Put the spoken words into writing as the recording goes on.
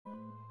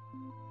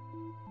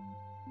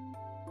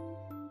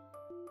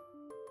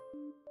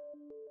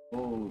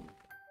Oh,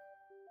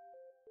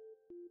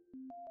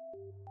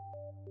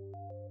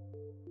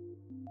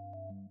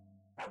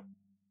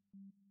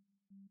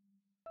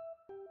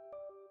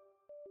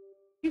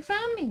 You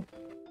found me.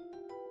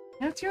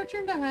 Now it's your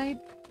turn to hide.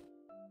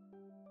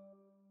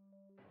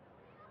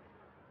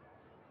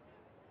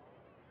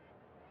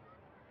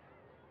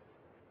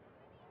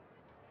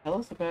 tell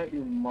us about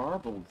your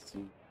marbles,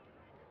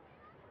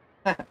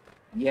 Sue.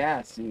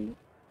 Yeah, Sue.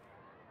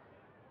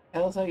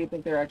 Tell us how you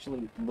think they're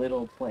actually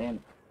little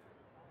planets.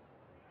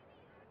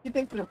 You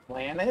think they're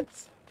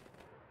planets?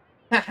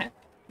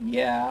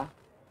 Yeah.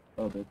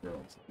 Oh, they're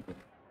girls.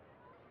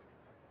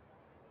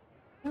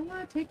 I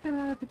want to take them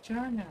out of the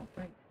jar now,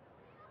 but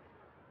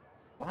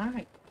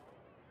Why?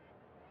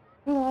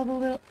 will all the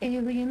little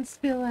aliens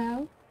spill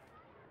out?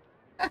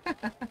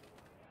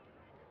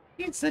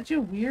 He's such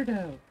a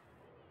weirdo.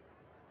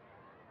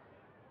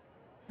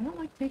 I don't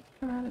like taking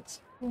them out at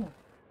school.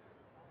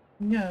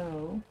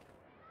 No.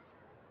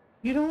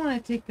 You don't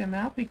want to take them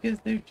out because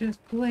they're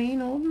just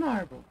plain old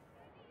marble.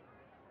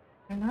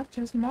 They're not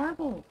just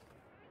marbles.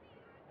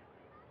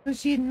 So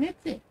she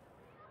admits it.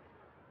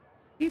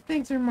 She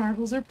thinks her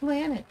marbles are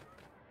planet.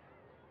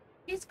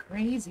 She's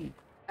crazy.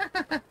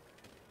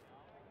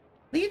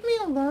 Leave me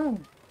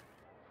alone.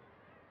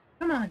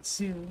 Come on,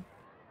 Sue.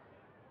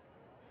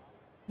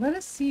 Let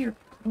us see your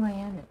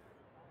planet.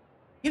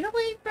 Get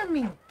away from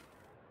me.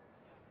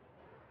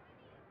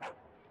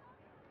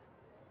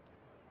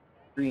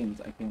 Dreams,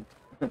 I think.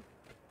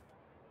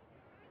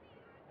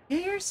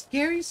 Get your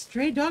scary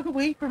stray dog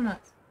away from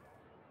us.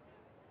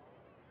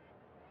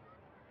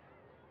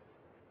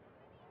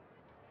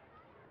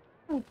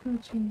 Oh,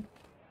 Poochie.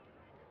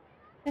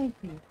 Thank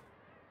you.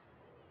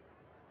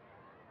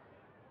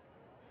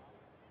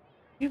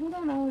 People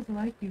don't always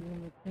like you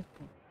when you're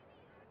different.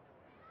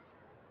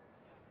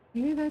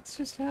 Maybe that's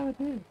just how it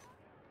is.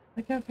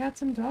 Like how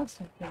cats and dogs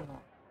don't get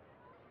along.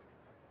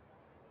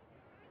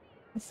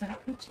 What's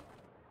that, Poochie?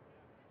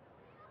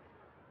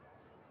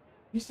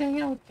 You're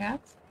staying out with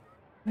cats?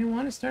 They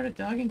want to start a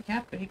dog and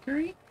cat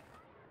bakery?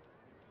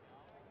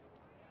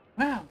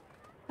 Wow,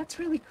 that's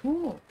really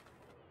cool.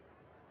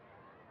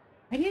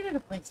 I needed a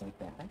place like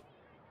that.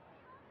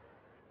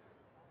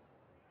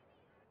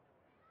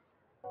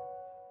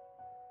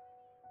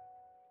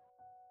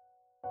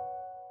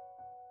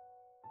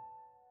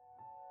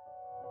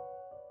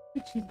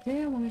 Poochie,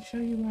 today I want to show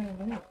you where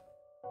I live.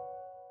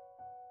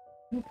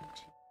 Oh,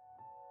 Poochie.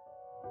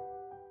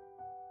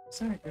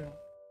 Sorry, girl,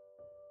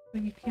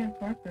 but you can't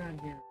bark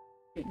around here.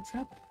 Get in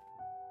trouble.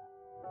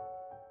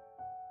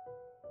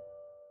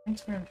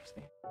 Thanks for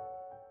understanding.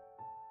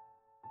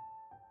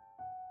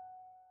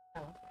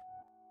 Oh,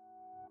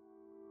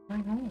 my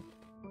home.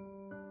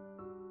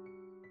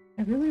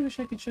 I really wish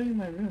I could show you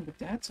my room, but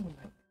Dad's home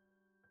right now.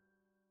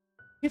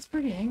 He gets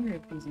pretty angry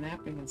if he's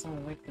napping and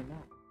someone wakes him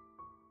up.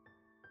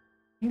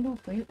 He came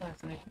up late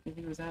last night because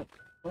he was out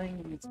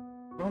playing these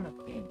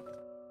grown-up games.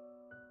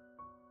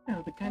 You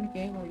know, the kind of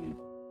game where you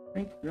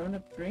drink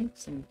grown-up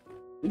drinks and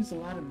lose a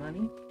lot of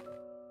money.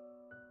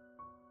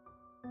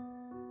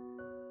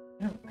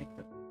 I don't like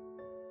them.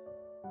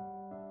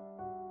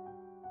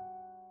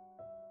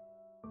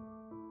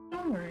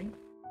 Don't worry.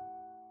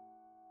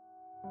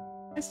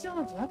 I still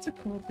have lots of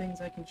cool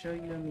things I can show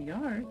you in the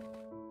yard.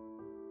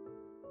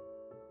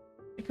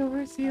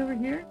 Like see over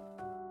here?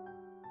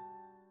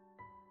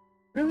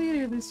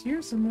 Earlier this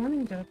year, some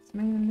mourning doves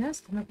made a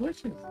nest in the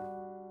bushes.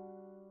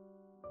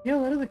 You know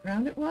what of the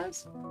ground it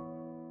was?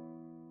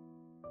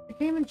 I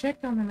came and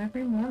checked on them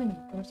every morning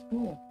before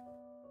school.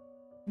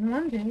 And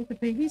one day, the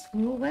babies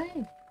flew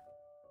away.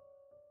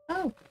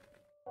 Oh!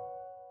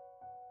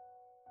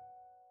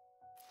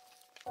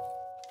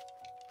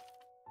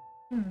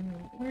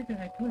 Where did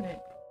I put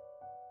it?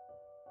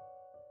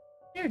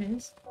 There it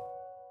is.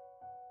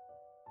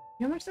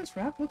 You know how much this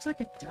rock looks like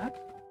a duck?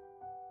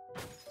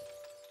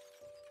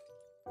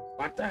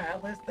 What the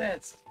hell is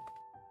this?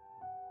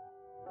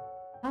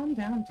 Calm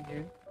down,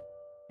 dear.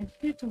 I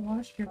needed to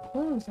wash your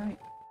clothes. I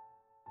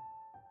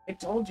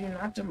told you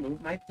not to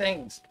move my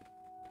things.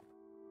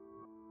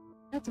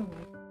 That's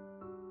alright.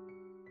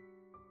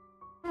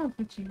 Come on,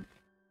 Poochie.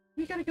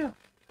 We gotta go.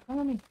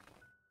 Follow me.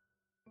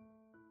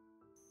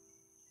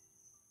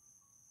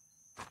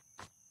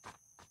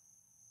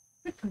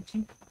 Good,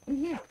 Poochie. In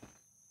here.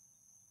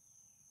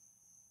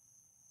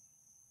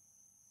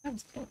 That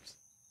was close.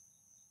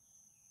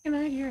 You can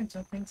hide here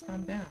until things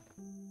calm down.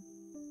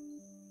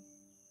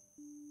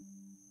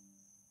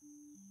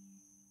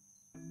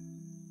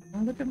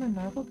 Wanna look at my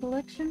marble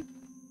collection?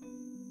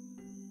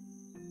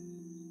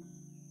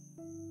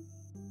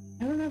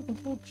 I don't have the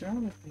whole jar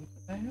with me,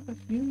 but I have a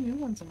few new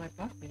ones in my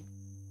pocket.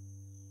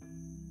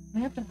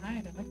 When I have to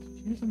hide, I like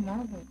to choose a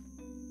marble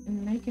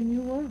and make a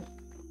new world.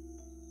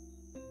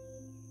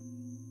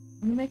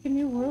 Wanna make a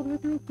new world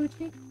with me,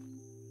 Poochie?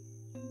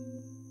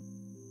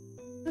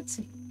 Let's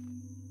see.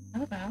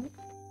 How about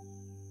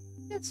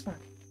this one?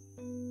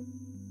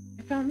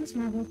 I found this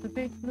marble at the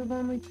base of the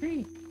lonely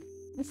tree.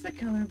 It's the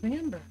color of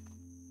amber.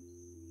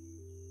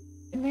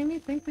 It made me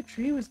think the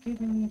tree was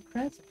giving me a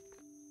present.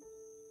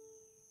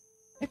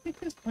 I think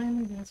this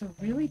planet has a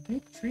really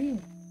big tree in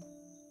it.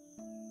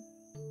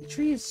 The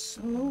tree is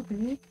so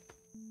big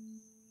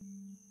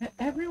that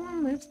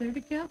everyone lives there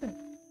together.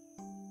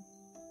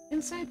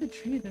 Inside the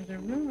tree, there's a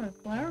room where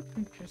flower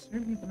creatures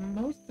serve you the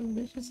most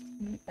delicious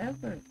tea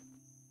ever.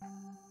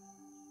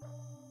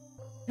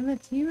 And the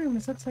tea room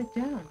is upside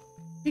down.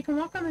 You can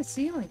walk on the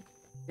ceiling.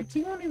 Your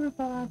tea won't even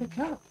fall out of the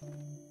cup.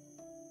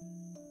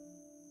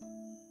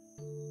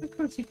 Of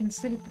course, you can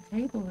sit at the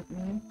table with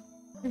me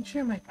and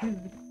share my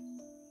food.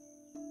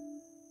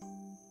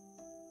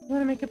 You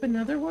want to make up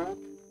another world?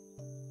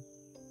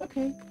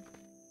 Okay,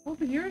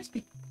 over yours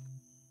be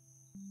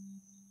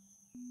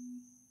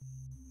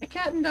a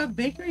cat and dog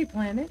bakery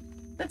planet.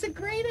 That's a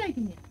great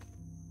idea.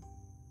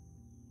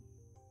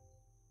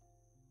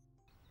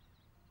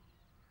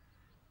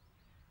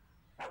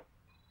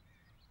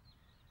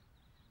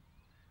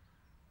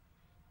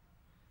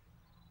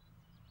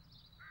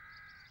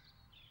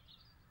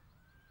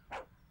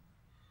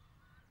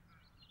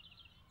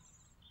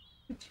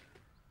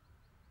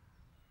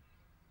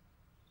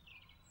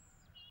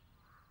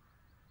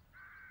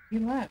 He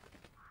left.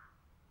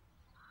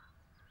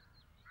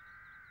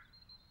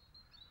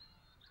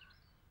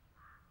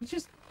 He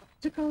just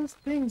took all his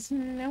things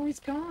and now he's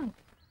gone.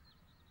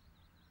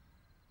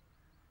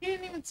 He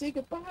didn't even say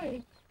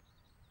goodbye.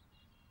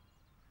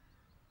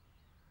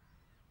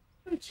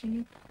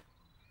 Gucci,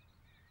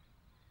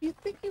 you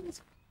think he was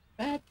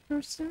a bad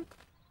person?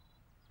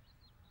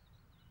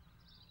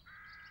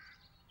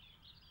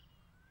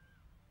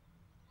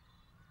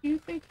 Do you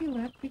think he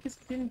left because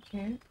he didn't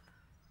care?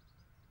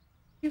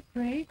 You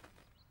afraid?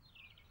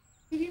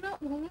 Did you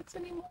not love us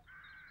anymore?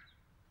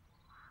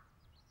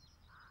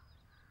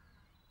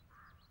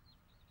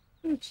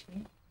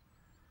 Gucci,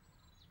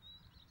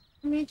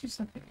 I made you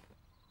something.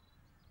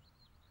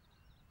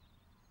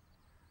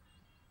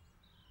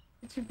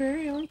 It's your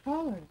very own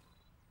collar.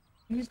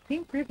 I used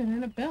pink ribbon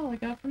and a bell I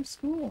got from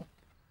school.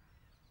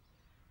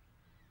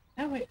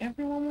 That way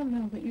everyone will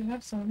know that you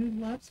have someone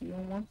who loves you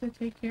and wants to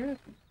take care of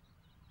you.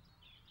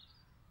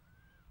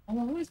 I'll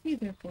always be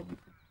there for you.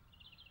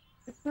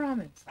 I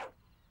promise.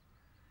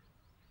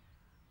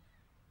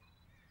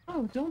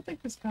 Oh, don't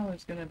think this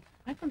collar's gonna...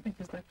 I don't think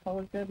that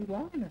collar's gonna be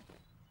long enough.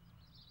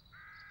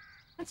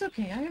 That's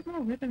okay, I have more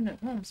ribbon at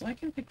home, so I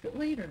can fix it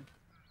later.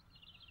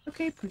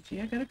 Okay,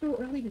 Poochie, I gotta go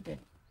early today.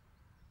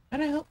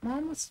 Gotta help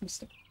Mom with some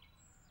stuff.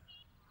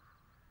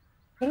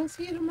 But I'll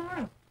see you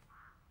tomorrow.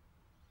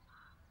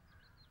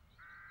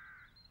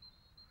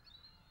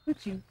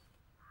 Poochie,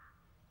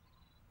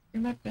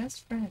 you're my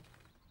best friend.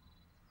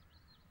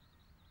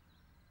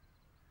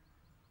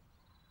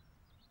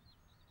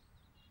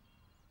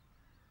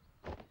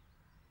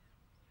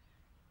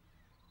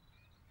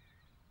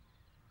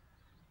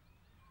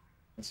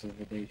 That's over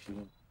the day she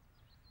went.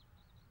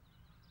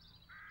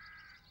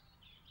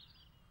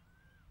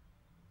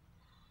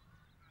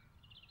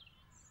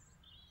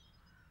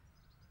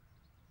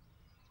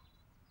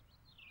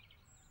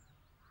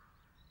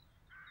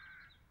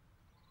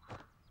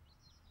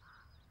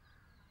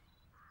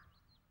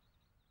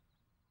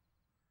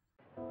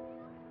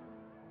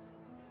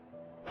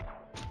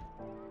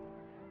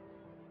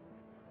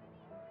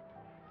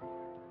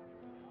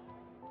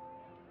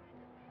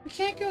 We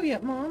can't go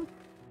yet, Mom.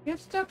 You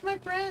have to talk to my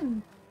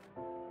friend.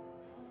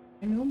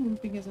 I know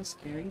moving is a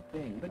scary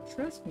thing, but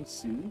trust me,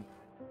 Sue.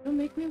 You'll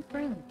make new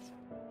friends.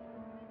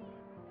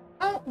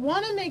 I don't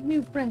want to make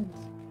new friends.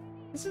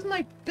 This is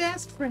my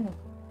best friend.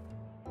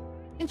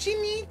 And she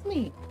needs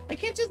me. I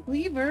can't just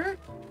leave her.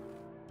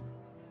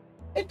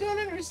 I don't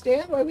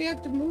understand why we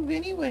have to move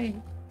anyway.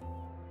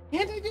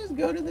 Can't I just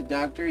go to the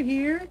doctor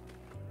here?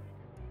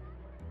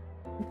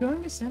 We're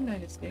going to Sendai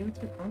to stay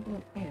with your uncle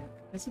and aunt,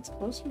 as it's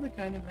close for the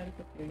kind of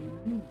medical care you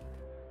need.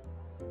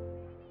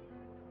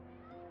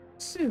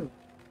 Sue,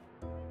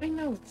 I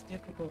know it's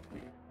difficult for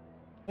you,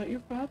 but your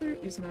father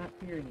is not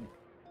here yet.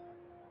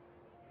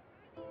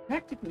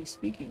 Practically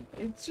speaking,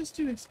 it's just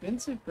too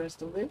expensive for us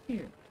to live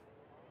here.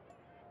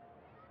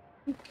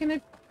 Can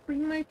I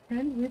bring my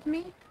friend with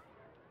me?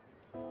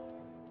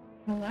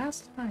 The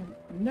last time,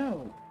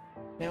 no.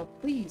 Now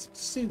please,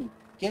 Sue,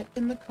 get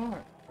in the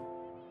car.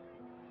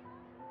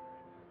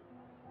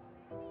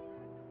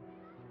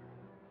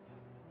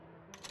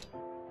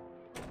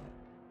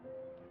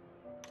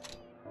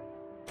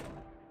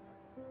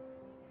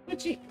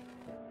 Gucci,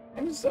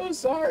 I'm so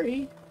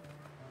sorry.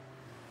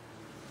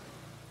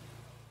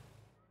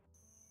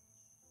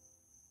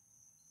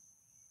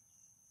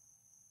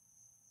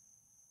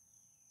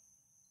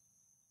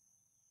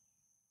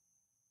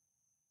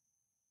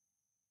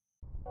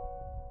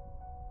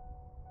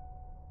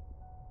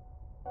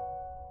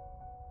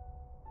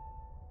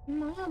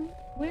 Mom,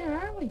 where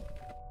are we?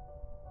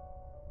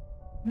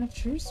 Not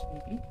sure,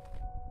 sweetie.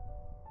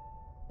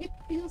 It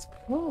feels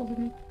cold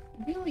and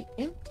really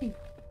empty.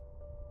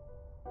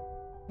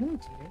 Oh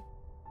dear.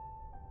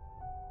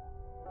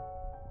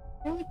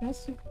 Probably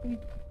best if we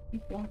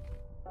keep walking.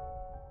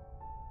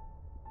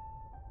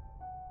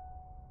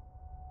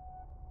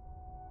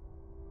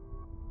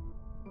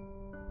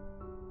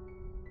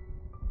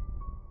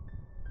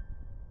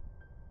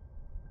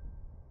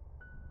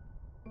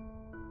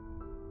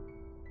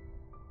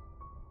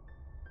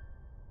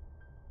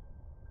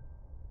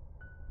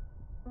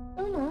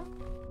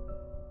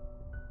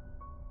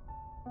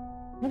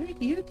 What are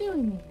you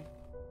doing here?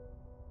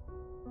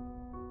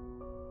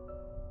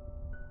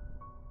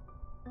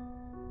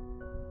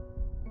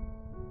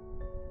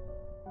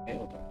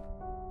 Failed her.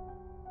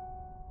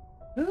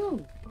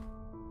 Who?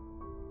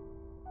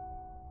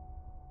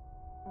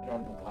 I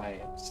don't know why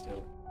I'm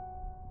still.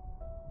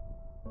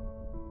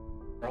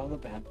 For all the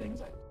bad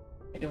things I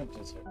don't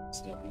deserve to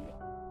still be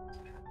on this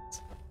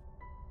path.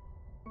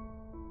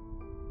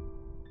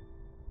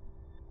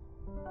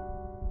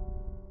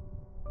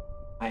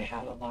 I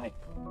had a life.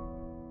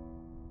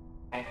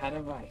 I had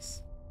a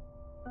vice.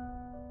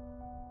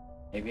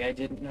 Maybe I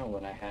didn't know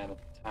what I had at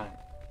the time.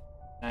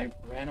 I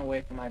ran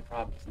away from my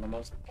problems in the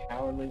most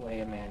cowardly way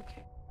a man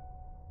can.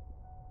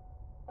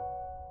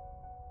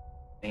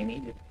 They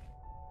needed me.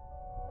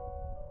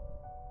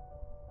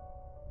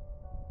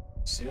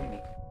 Sue me.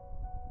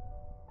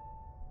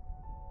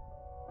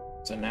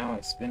 So now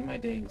I spend my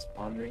days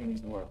pondering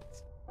these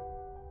worlds.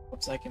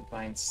 Hopes I can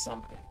find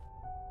something.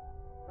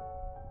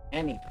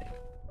 Anything.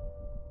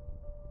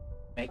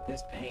 Make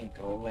this pain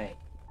go away.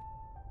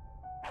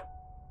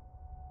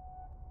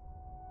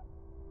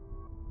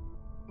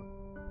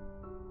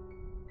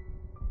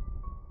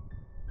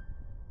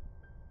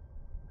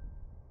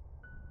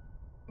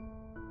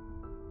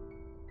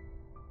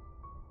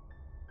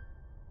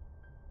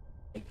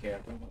 Take care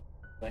of them.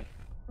 Like,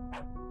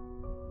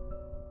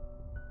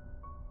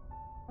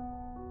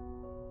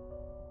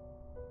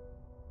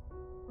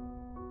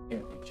 here,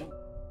 we jump.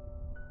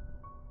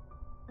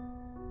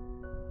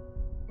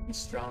 He's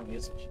strong,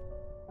 isn't she?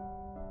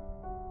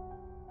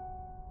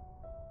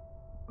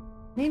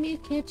 Maybe you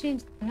can't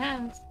change the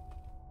past,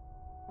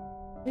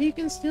 but you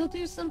can still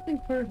do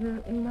something for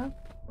her, Uma.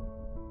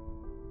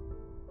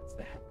 What's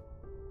that?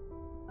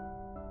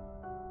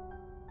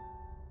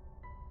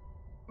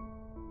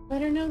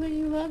 Let her know that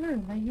you love her,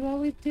 that you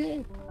always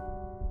did.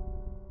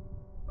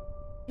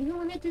 Even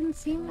when it didn't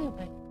seem that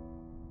way.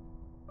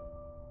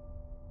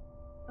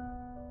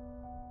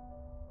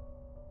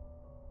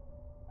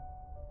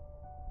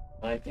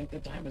 But I think the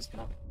time has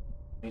come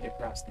for me to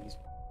cross these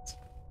worlds.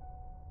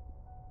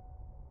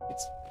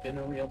 It's been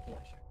a real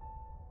pleasure.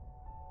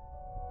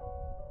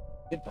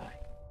 Goodbye.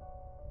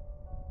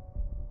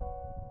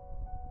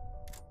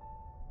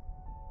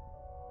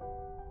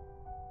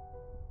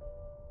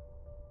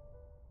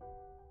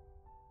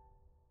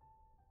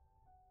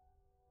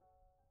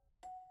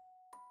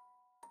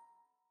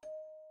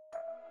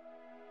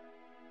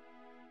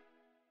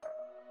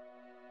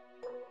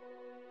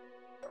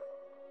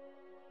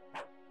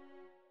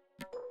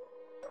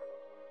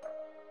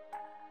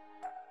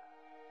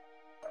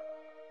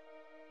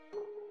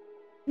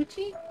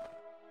 Gucci?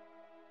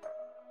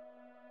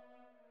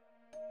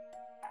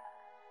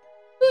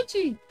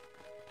 Gucci!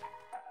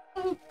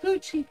 Oh,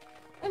 Gucci,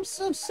 I'm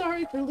so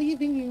sorry for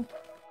leaving you.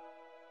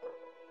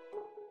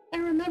 I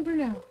remember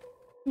now.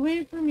 You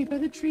waited for me by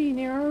the tree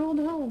near our old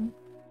home.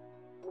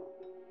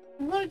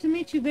 I wanted to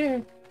meet you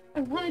there.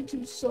 I wanted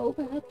to so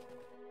bad.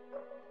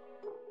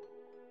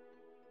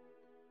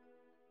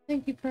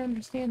 Thank you for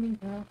understanding,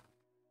 girl.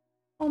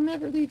 I'll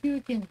never leave you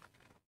again.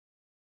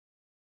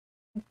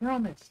 I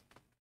promise.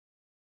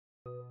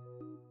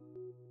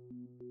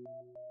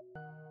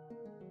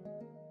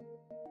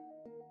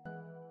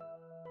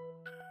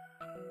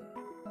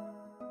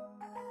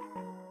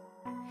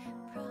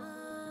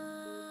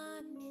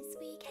 Promise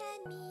we can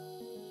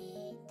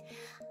meet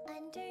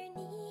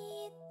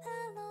underneath the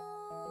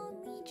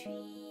lonely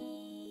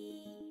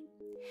tree.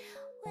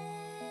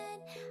 When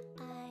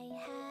I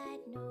had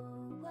no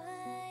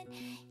one,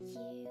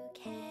 you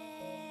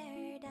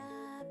cared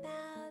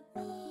about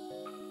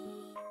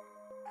me.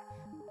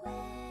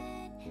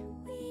 When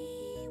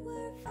we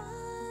were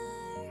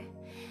far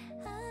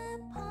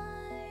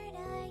apart, I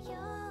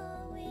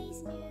always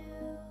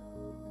knew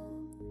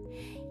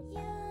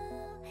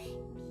you'll be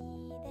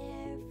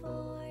there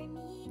for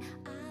me.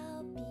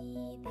 I'll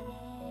be there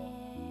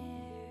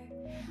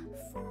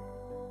for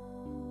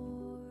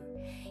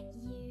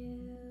you.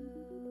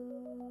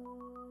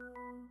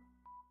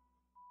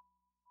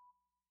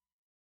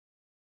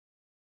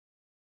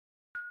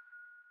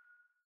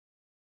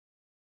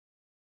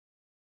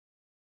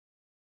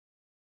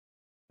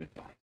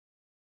 Goodbye.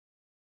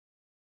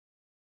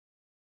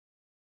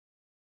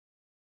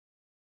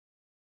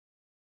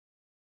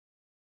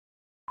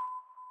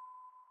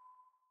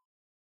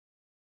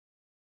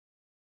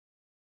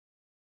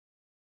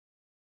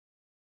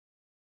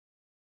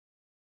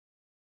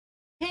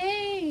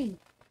 Hey!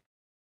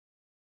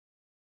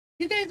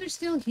 You guys are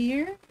still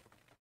here?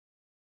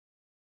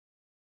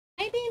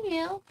 Hi,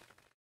 Danielle.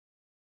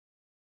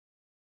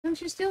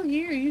 Since you're still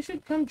here, you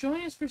should come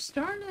join us for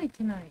Star Night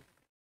tonight.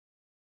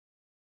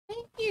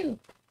 Thank you.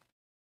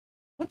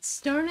 What's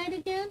Star Night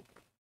again?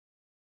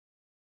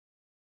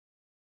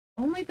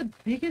 Only the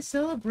biggest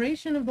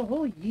celebration of the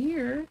whole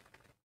year.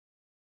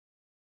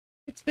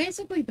 It's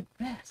basically the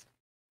best.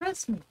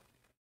 Trust me.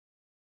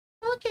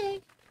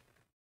 Okay.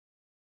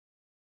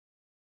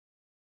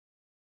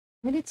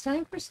 When it's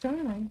time for Star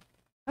Night,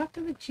 talk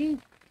to the chief,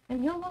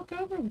 and he'll walk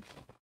over with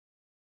you.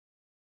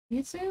 See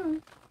you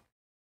soon.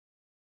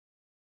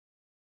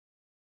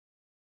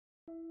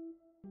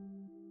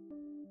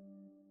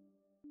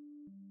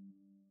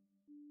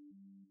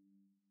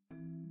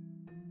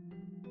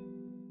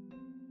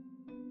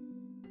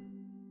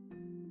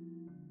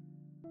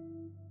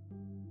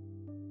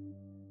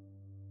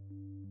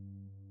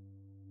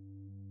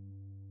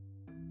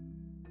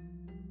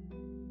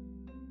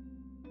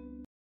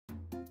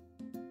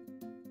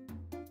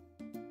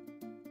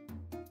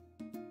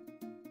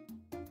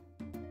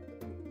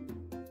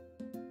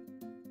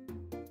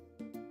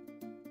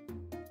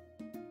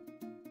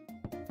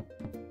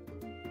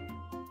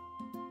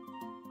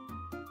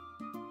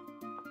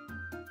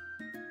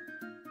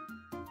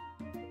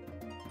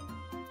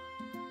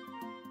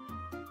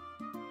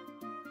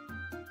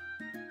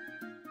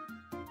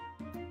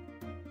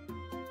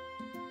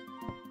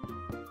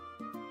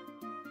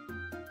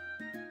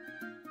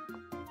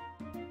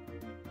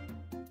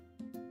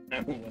 I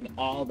will win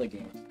all the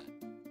games.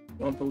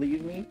 Don't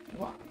believe me?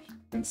 Watch.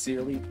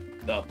 Sincerely,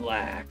 the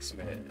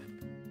blacksmith.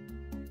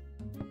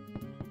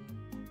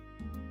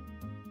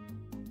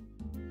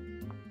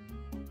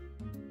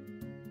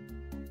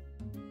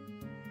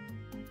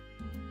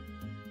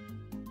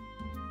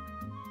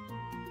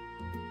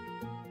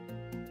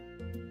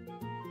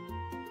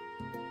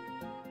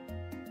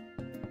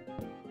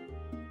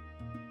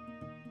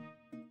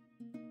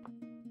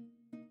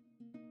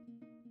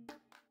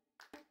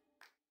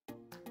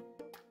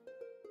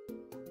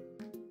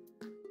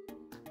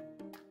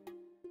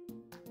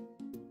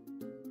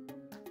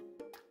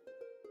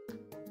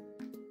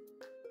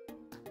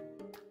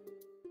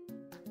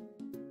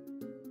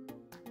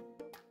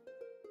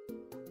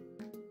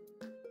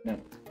 No.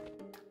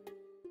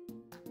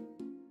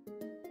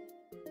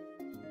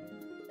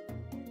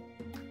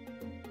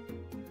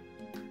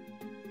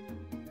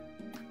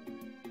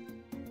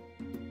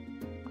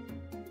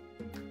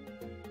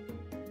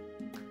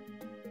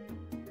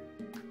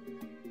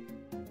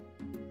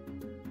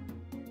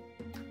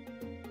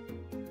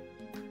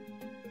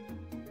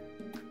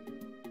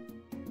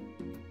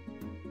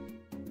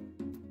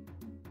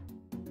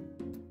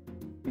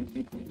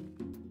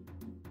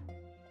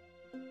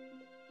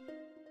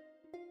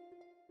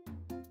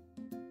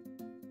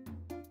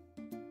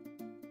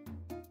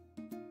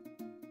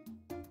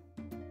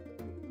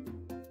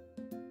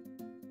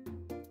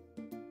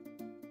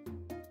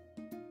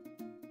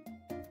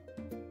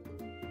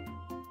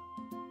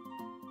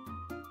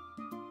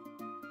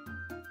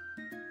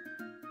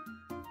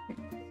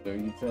 So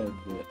you said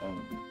that,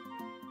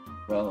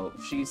 well,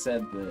 she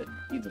said that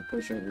he's a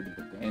pushover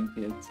to the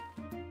grandkids,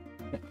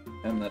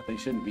 and that they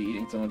shouldn't be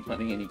eating so much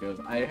money, and he goes,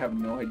 I have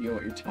no idea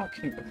what you're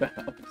talking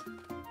about.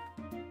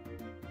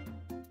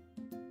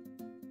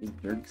 Is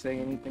Dirk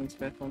saying anything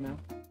special now?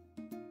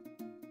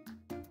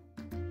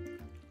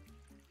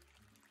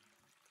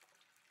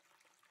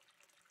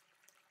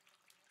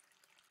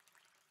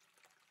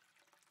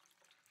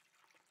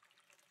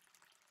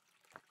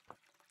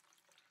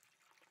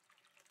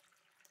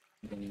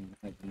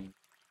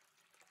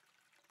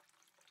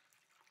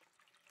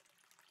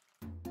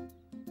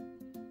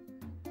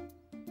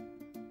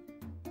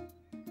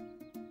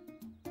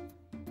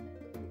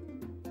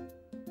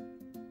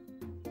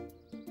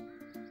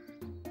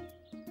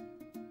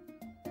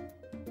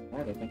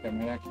 Alright, I think I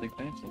might actually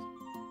finish this.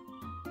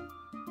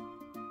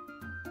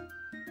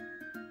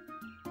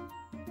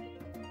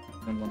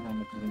 Depends on how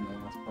much is in the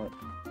last part.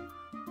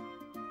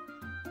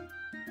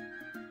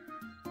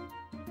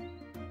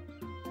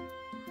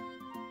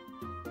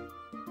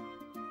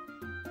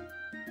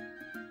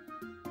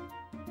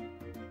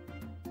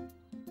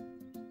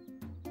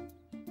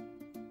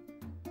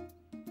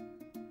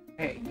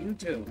 Hey, you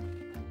two.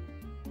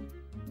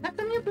 How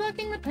come you're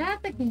blocking the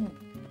path again?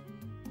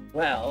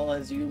 Well,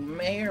 as you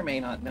may or may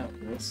not know,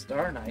 the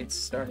Star Night's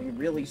starting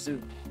really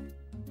soon.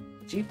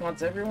 The Chief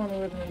wants everyone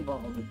who is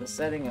involved with the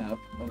setting up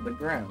of the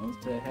grounds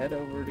to head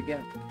over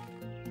together.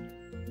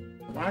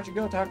 Why don't you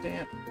go talk to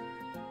him?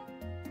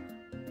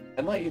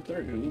 I'd let you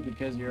through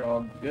because you're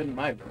all good in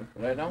my book,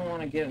 but I don't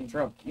want to get in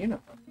trouble. You know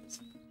how it is.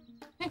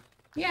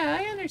 Yeah,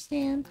 I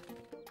understand.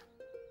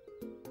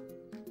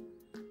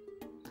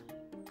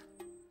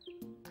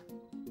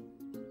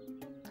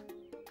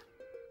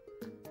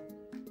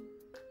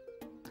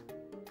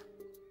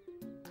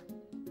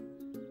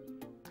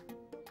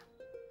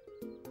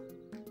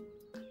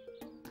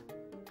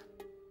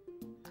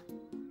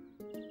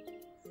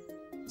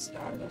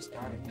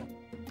 Starting.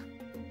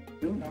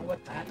 You know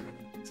what that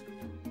means.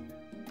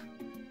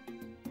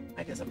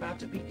 Night is about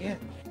to begin.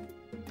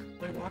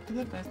 We walk to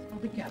the festival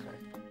together.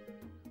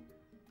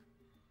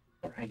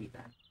 Alrighty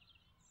then.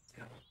 Let's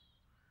go.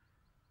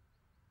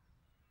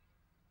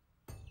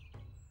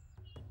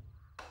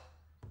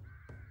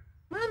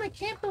 Mom, I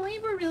can't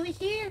believe we're really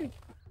here.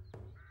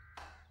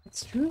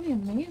 It's truly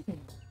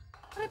amazing.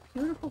 What a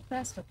beautiful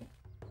festival.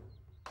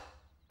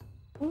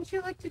 What would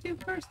you like to do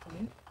first,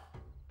 dear?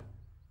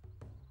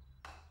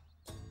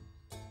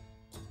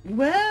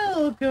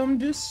 Welcome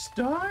to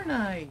Star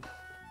Night!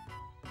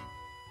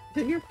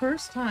 Is it your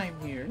first time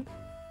here?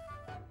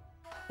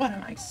 What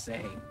am I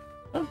saying?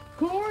 Of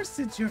course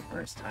it's your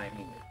first time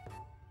here.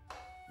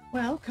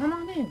 Well, come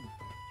on in.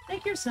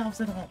 Make yourselves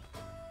at home.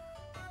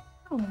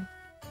 Oh,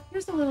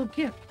 here's a little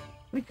gift.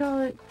 We call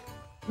it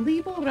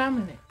Libo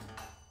Ramune.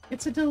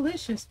 It's a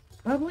delicious,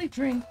 bubbly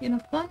drink in a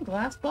fun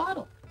glass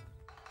bottle.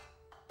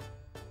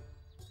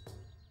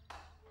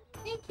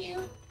 Thank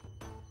you.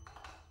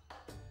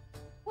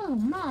 Oh,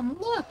 Mom,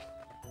 look!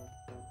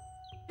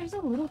 There's a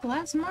little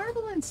glass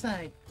marble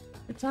inside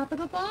the top of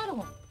the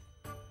bottle.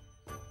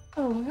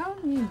 Oh, how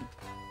neat.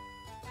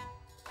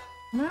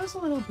 When I was a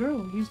little girl,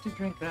 we used to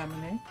drink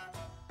ramen.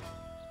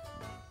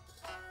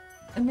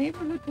 A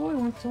neighborhood boy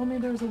once told me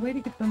there was a way to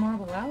get the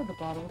marble out of the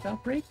bottle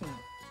without breaking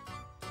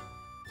it.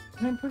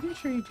 And I'm pretty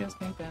sure you just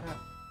made that up.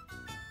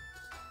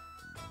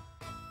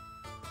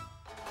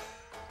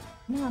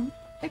 Mom,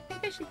 I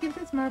think I should give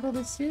this marble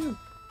to Sue.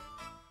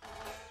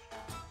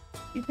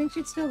 You think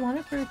she'd still want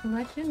it for her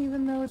collection,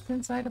 even though it's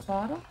inside a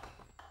bottle?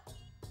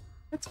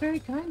 That's very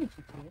kind of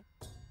you, dear.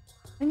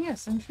 And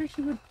yes, I'm sure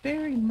she would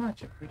very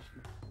much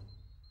appreciate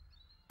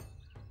it.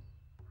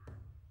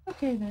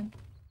 Okay then.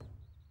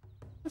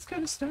 Let's go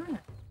to Starnet.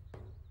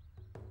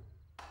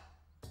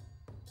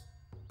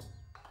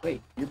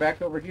 Wait, you're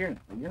back over here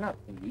now. You're not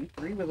 3.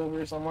 3 was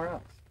over somewhere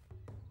else.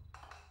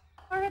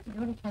 Where did the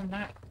beautiful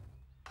night?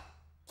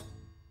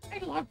 I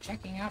love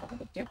checking out all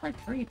the different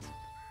treats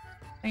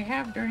they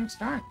have during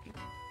Starnet.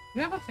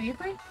 You have a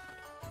favorite?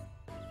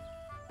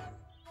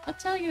 I'll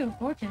tell you a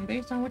fortune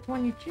based on which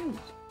one you choose.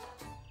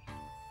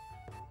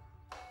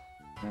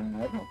 I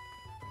don't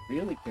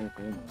really care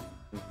for anyone.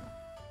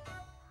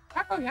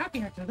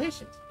 Takoyaki are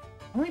delicious.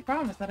 Only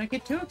problem is that I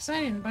get too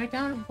excited and bite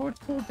down before it's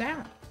cooled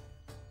down.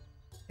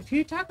 If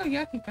you eat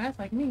takoyaki fast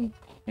like me,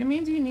 it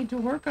means you need to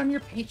work on your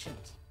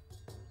patience.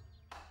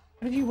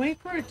 But if you wait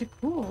for it to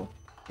cool,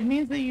 it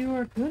means that you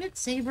are good at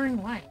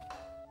savoring life.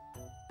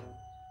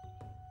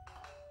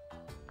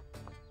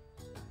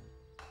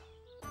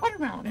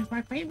 Watermelon is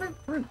my favorite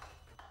fruit.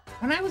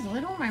 When I was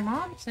little, my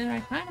mom said I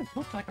kind of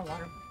looked like a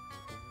watermelon.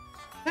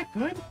 Is that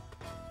good?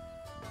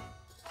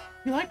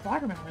 If you like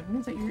watermelon, it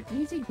means that you're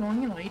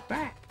easygoing and laid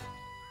back.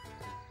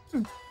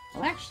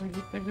 Well, actually,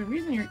 if there's a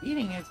reason you're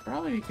eating it, it's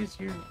probably because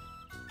you're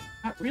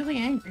not really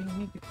angry and you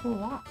need to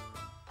cool off.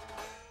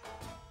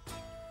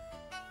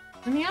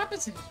 And the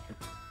opposite is true.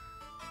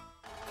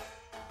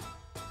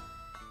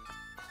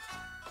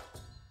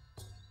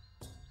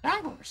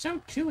 Mango are so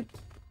chewy.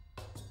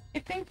 I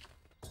think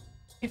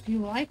if you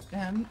like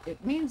them,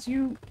 it means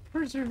you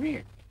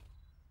persevere.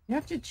 You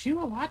have to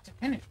chew a lot to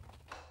finish one.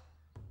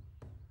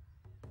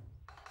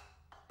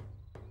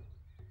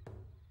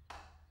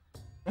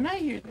 When I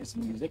hear this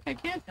music, I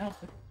can't help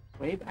but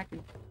way back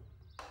and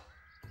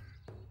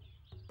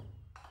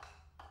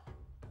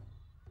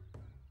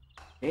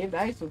Shaved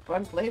ice with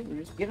fun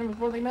flavors. Get them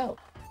before they melt.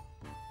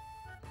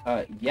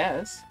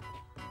 Yes.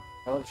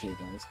 I love shaved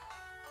ice.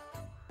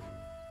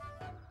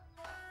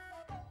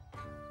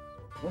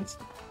 Once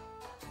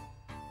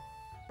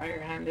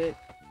fire hand it.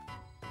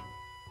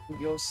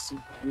 Yo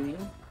squeak.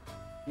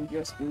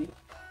 Yo squeak.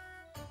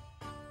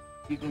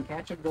 You can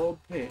catch a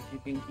goldfish. You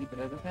can keep it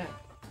as a pet.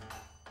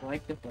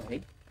 Like to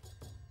play.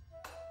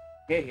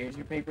 Okay, here's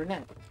your paper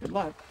net. Good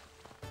luck.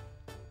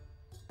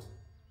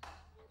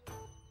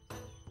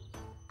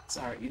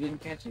 Sorry, you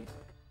didn't catch it.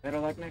 Better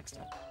luck next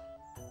time.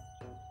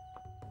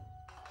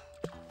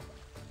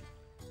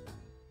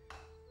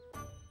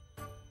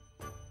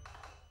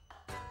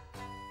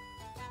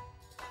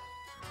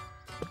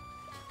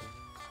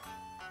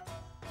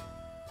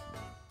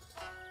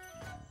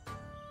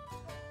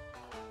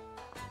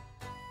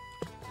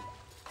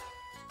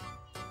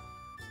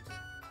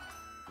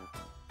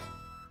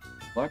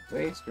 Luck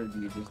based, or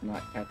do you just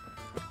not catch them?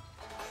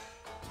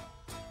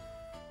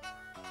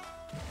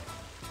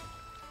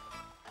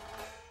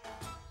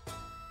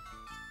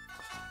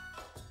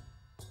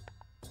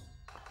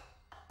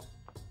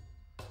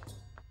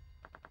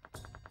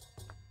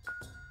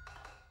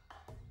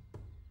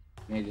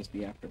 May just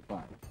be after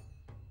 5.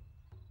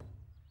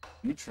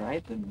 You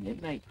tried the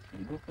midnight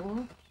tea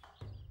before?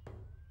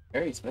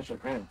 Very special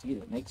kind of tea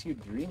that makes you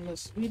dream the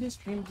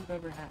sweetest dreams you've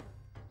ever had.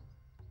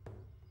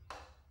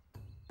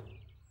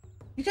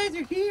 You guys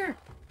are here!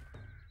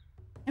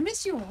 I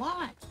miss you a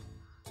lot!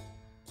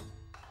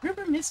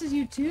 River misses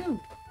you too,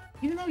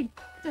 even though he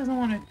doesn't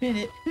want to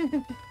admit it.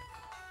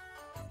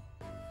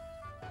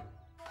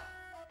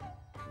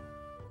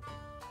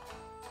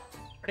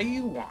 What do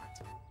you want?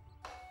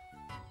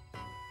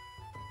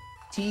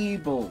 Tea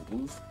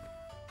bowls.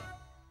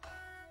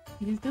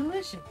 It is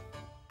delicious.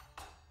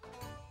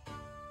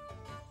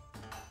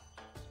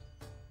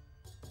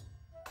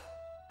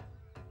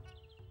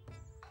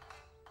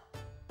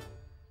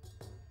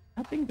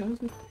 Nothing goes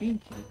with cream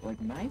cake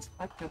like nice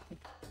hot chocolate.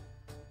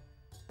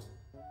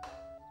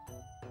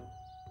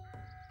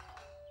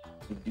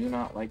 I do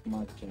not like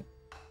matcha.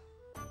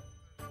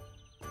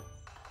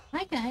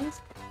 Hi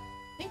guys!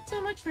 Thanks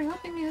so much for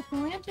helping me with the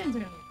lanterns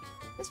earlier.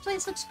 This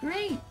place looks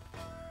great!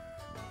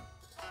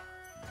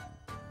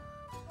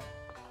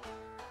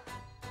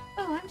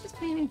 Oh, I'm just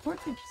painting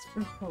portraits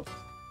for folks.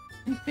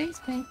 And face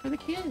paint for the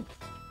kids.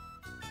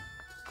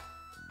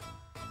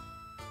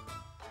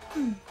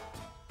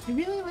 I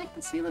really like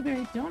the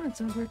Sealaberry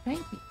donuts over at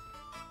Painty.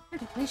 They're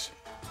delicious.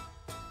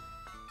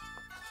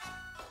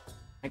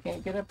 I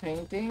can't get a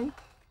painting?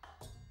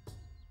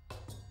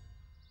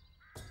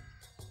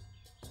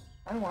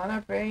 I want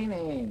a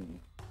painting.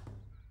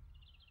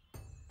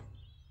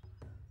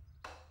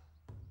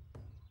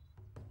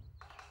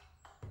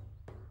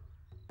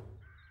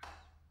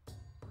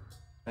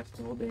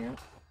 Festival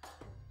dance.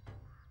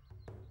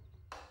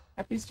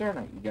 Happy Star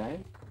Night, you guys.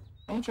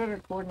 I tried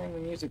recording the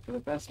music for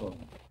the festival,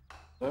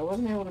 so I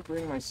wasn't able to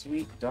bring my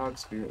sweet dog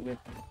spirit with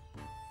me.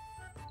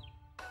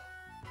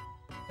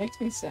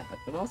 Makes me sad,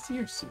 but I'll see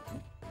her soon.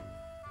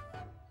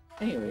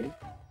 Anyway,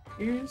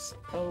 here's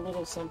a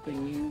little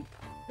something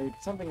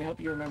something to help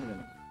you remember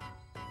them.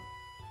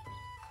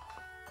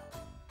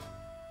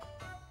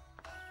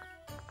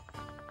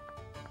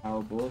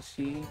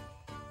 Aoboshi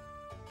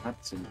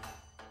Matsu.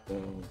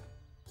 So,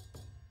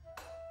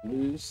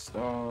 Blue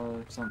Star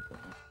something.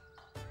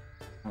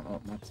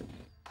 Oh, that's it.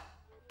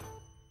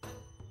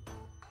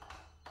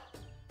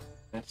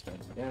 Best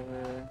friend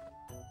ever.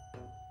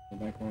 The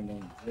background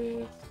don't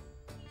exist.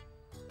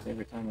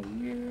 Favorite time of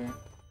year.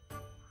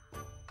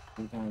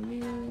 Favorite time of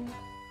year.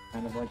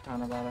 Kind of like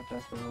Tanabata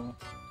Festival.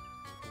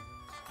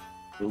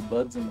 Blue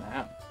buds in the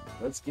house.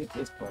 Let's get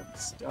this party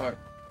started.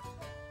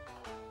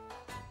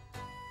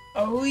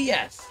 Oh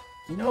yes!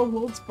 No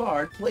Holds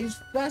Barred plays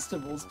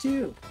festivals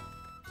too!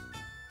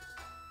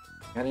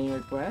 Got any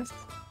requests?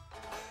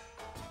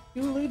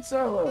 Do a lead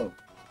solo!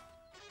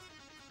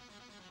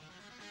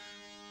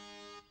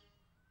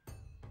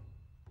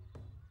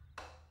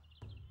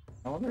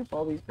 I wonder if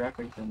all these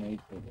graphics are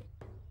made for this.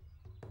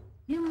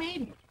 You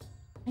made it.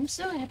 I'm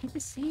so happy to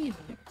see you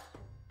here.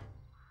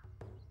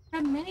 I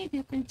have many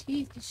different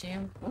teas to share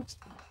with folks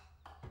today.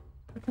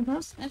 But the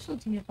most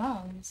specialty of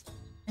all is,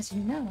 as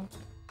you know,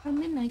 our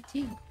midnight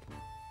tea.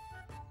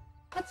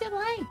 What's it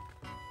like?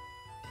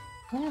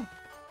 Well,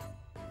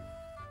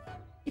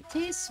 it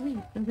tastes sweet,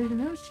 but there's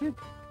no sugar.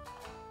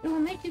 It will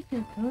make you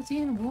feel cozy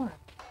and warm,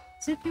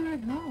 as if you were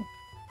at home.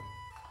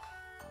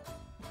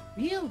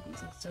 The real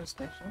reason it's so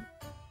special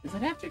is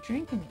that after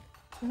drinking it,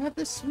 you'll have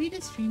the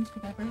sweetest dreams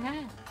you've ever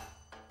had.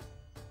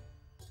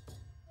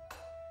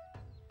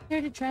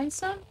 Care to try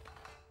some?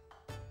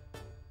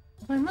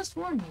 But I must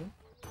warn you,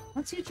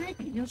 once you drink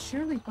it, you'll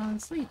surely fall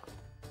asleep.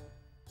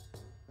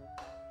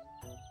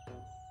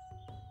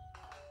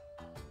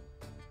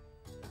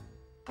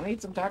 I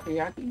need some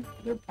takoyaki.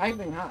 They're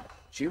piping hot,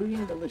 chewy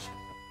and delicious.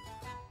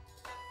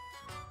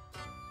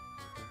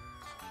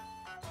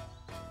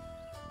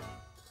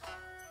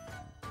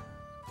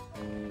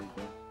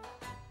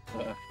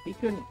 He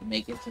couldn't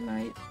make it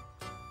tonight.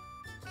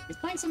 He's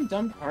playing some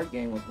dumb card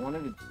game with one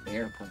of his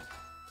bear friends.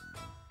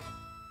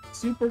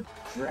 Super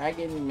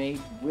Dragon made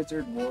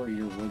Wizard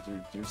Warrior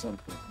Wizards or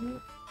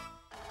something.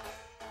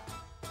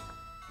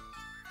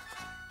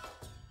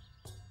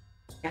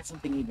 Got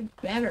something even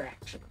better,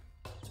 actually.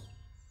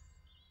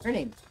 Her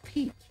name's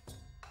Peach.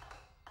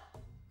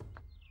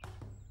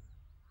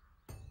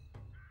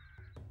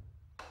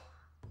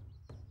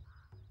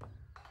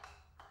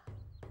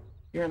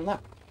 You're in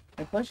luck.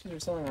 My plushies are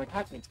selling like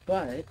hotcakes,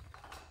 but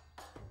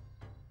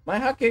my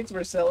hotcakes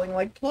were selling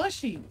like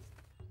plushies.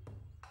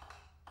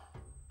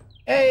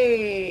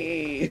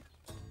 Hey!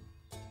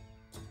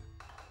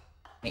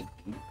 Thank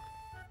you.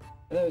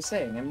 As I was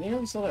saying, I'm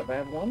nearly sold out, but I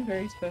have one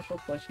very special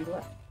plushie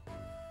left.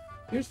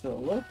 Here's for the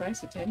low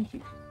price of 10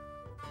 feet.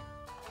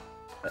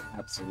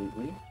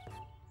 Absolutely.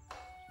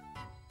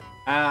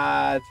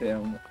 Ah,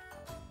 Tim.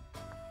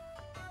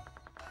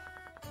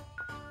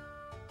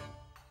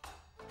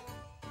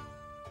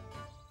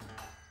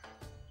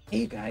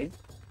 Hey guys,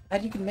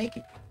 glad you can make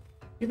it.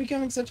 You're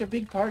becoming such a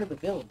big part of the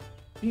village.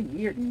 It'd be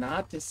weird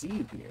not to see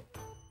you here.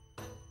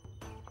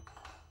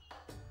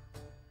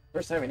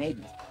 First time in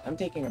ages. I'm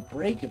taking a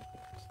break, of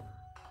course.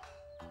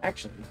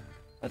 Actually,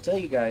 I'll tell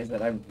you guys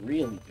that I'm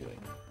really doing.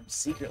 I'm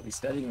secretly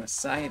studying the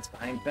science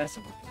behind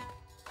festival games.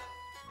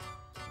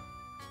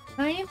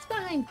 Science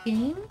behind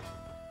games?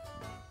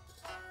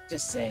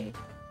 Just say,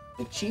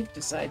 the chief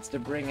decides to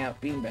bring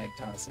out beanbag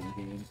tossing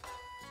game.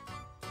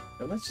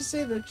 So let's just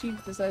say the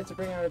chief decides to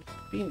bring out a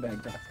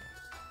beanbag tossing.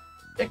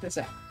 Check this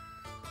out.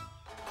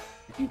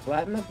 If you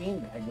flatten the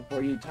beanbag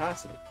before you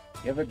toss it,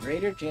 you have a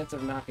greater chance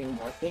of knocking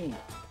more things.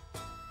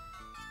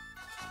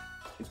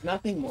 It's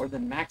nothing more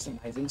than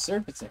maximizing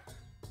surface area.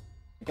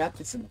 I got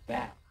this in the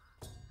bag.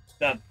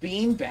 The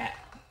beanbag!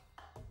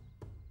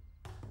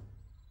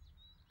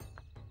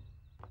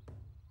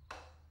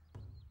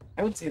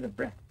 I would say the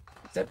bread,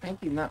 except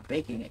Pinky's not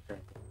baking it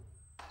correctly.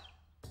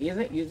 He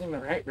isn't using the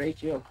right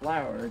ratio of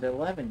flour to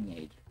leavening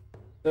agent,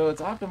 so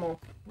its optimal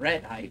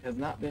bread height has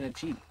not been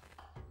achieved.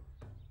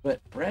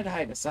 But bread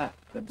height aside,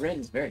 the bread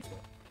is very good.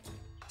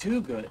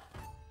 Too good.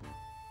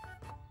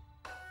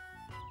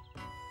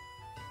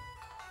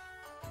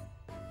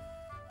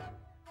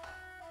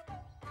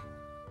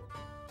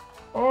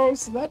 Oh,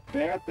 so that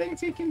bear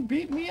thinks he can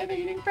beat me at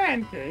eating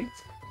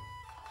pancakes?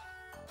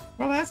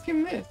 Well, ask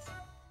him this.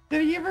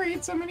 Did he ever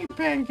eat so many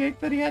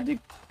pancakes that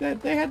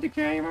they had to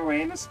carry him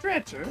away in a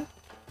stretcher?